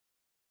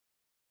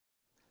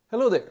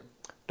Hello there.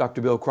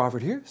 Dr. Bill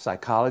Crawford here,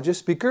 psychologist,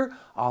 speaker,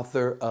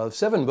 author of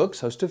 7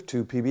 books, host of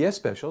 2 PBS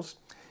specials.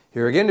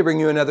 Here again to bring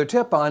you another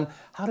tip on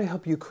how to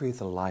help you create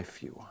the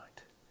life you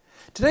want.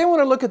 Today I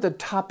want to look at the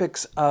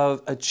topics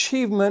of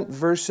achievement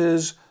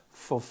versus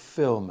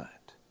fulfillment.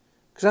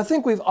 Because I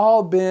think we've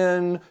all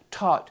been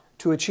taught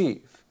to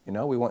achieve. You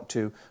know, we want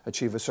to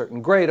achieve a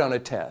certain grade on a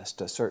test,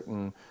 a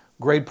certain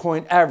grade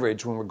point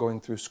average when we're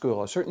going through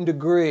school, a certain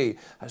degree,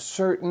 a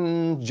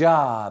certain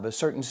job, a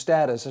certain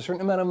status, a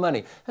certain amount of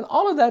money. And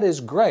all of that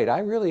is great. I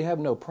really have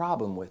no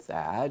problem with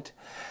that.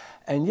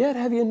 And yet,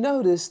 have you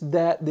noticed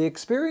that the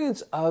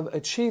experience of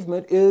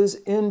achievement is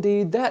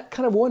indeed that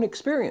kind of one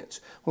experience?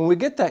 When we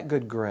get that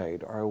good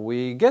grade, or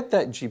we get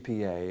that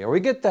GPA, or we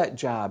get that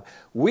job,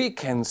 we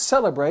can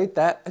celebrate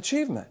that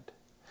achievement.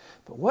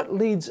 But what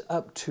leads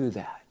up to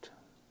that?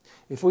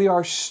 If we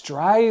are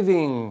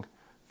striving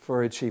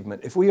for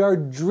achievement, if we are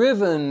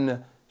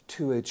driven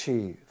to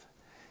achieve,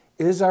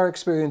 is our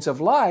experience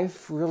of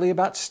life really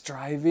about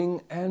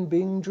striving and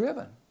being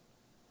driven?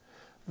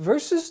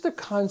 Versus the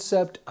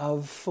concept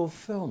of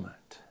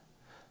fulfillment.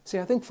 See,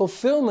 I think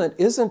fulfillment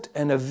isn't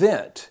an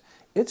event.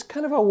 It's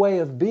kind of a way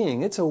of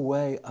being. It's a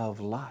way of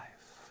life.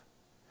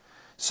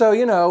 So,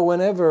 you know,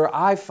 whenever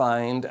I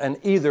find an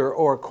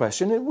either-or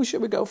question,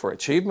 should we go for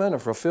achievement or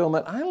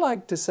fulfillment? I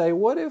like to say,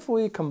 what if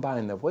we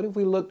combine them? What if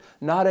we looked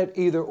not at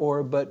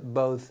either-or, but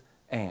both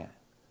and?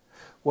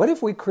 What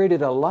if we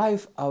created a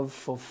life of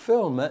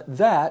fulfillment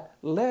that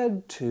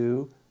led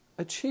to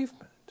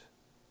achievement?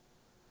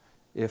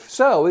 If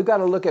so, we've got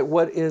to look at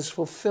what is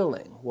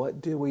fulfilling. What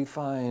do we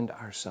find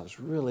ourselves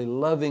really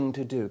loving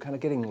to do, kind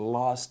of getting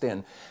lost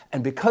in?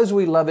 And because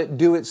we love it,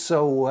 do it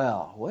so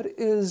well. What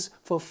is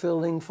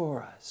fulfilling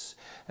for us?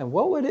 And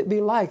what would it be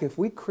like if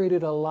we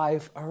created a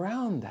life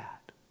around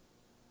that?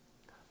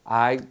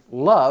 I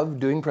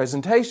love doing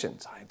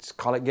presentations. I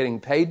call it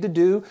getting paid to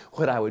do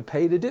what I would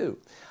pay to do.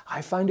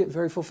 I find it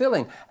very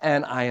fulfilling,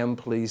 and I am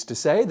pleased to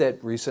say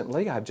that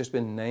recently I've just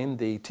been named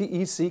the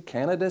TEC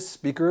Canada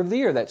Speaker of the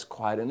Year. That's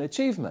quite an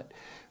achievement.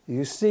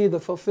 You see,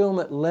 the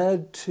fulfillment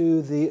led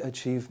to the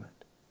achievement.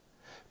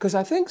 Because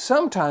I think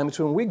sometimes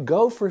when we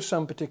go for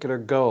some particular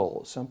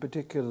goal, some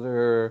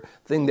particular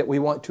thing that we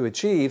want to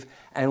achieve,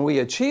 and we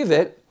achieve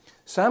it,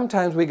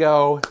 sometimes we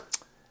go,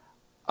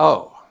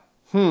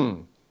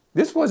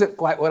 this wasn't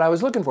quite what I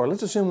was looking for.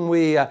 Let's assume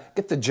we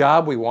get the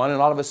job we want,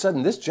 and all of a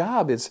sudden this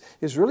job is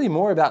really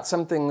more about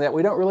something that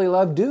we don't really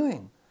love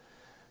doing.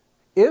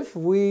 If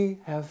we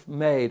have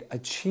made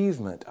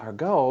achievement our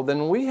goal,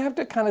 then we have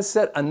to kind of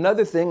set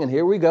another thing, and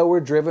here we go, we're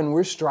driven,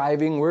 we're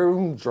striving,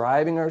 we're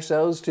driving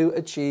ourselves to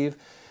achieve,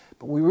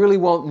 but we really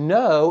won't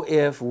know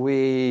if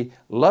we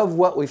love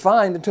what we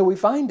find until we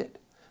find it.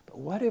 But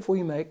what if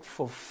we make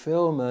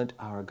fulfillment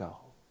our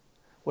goal?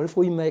 What if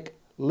we make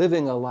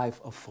living a life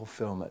of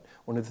fulfillment?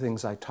 One of the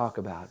things I talk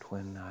about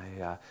when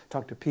I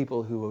talk to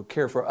people who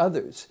care for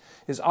others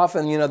is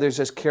often, you know, there's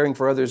just caring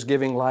for others,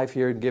 giving life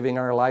here, giving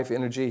our life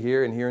energy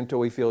here and here until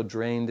we feel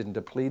drained and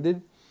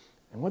depleted.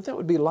 And what that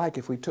would be like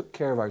if we took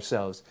care of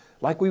ourselves,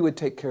 like we would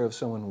take care of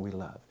someone we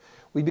love.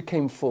 We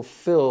became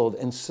fulfilled,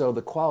 and so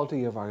the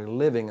quality of our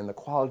living and the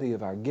quality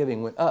of our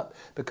giving went up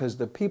because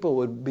the people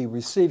would be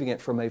receiving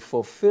it from a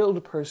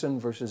fulfilled person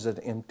versus an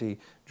empty,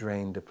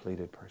 drained,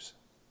 depleted person.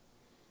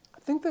 I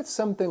think that's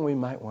something we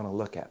might want to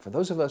look at for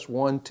those of us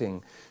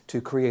wanting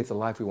to create the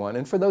life we want.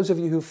 And for those of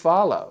you who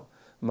follow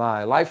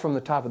my Life from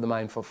the Top of the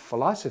Mind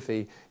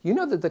philosophy, you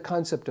know that the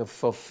concept of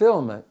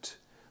fulfillment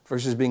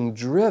versus being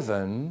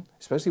driven,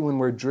 especially when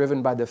we're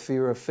driven by the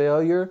fear of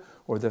failure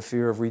or the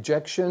fear of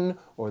rejection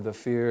or the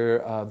fear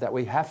that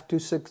we have to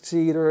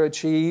succeed or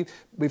achieve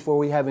before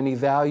we have any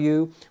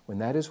value, when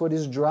that is what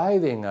is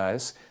driving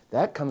us,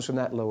 that comes from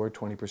that lower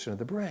 20% of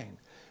the brain.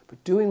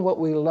 But doing what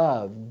we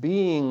love,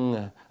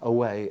 being a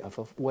way of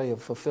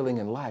fulfilling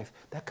in life,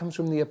 that comes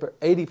from the upper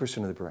 80%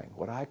 of the brain,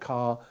 what I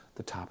call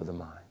the top of the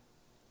mind.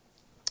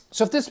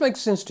 So if this makes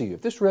sense to you,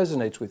 if this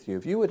resonates with you,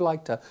 if you would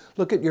like to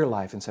look at your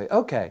life and say,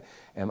 okay,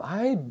 am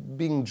I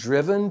being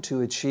driven to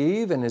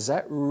achieve, and is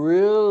that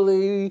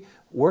really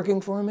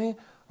working for me?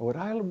 Or would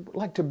I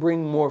like to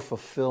bring more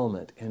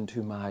fulfillment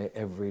into my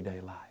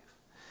everyday life?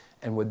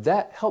 And would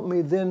that help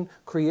me then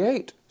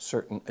create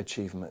certain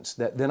achievements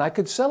that then I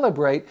could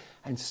celebrate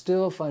and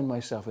still find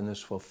myself in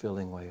this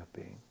fulfilling way of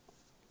being?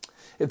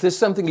 If this is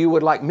something you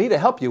would like me to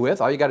help you with,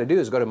 all you got to do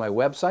is go to my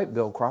website,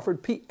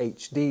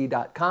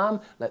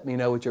 BillCrawfordPhD.com. Let me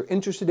know what you're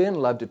interested in.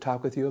 Love to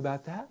talk with you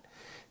about that.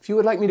 If you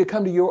would like me to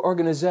come to your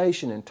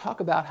organization and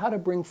talk about how to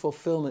bring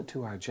fulfillment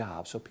to our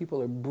job, so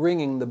people are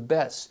bringing the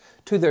best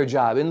to their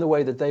job in the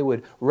way that they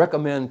would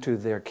recommend to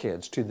their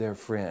kids, to their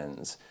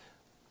friends,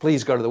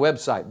 please go to the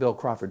website,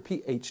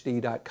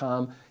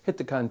 BillCrawfordPhD.com, hit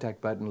the contact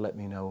button, let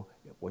me know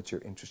what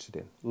you're interested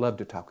in. Love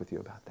to talk with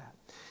you about that.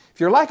 If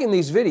you're liking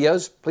these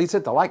videos, please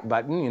hit the like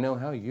button. You know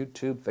how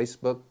YouTube,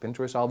 Facebook,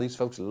 Pinterest, all these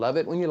folks love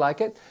it when you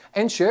like it.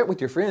 And share it with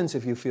your friends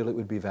if you feel it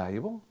would be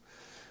valuable.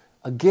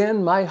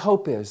 Again, my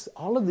hope is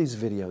all of these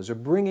videos are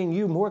bringing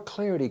you more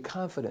clarity,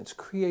 confidence,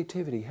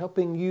 creativity,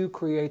 helping you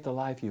create the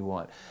life you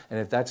want. And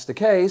if that's the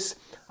case,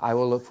 I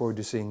will look forward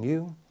to seeing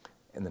you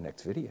in the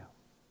next video.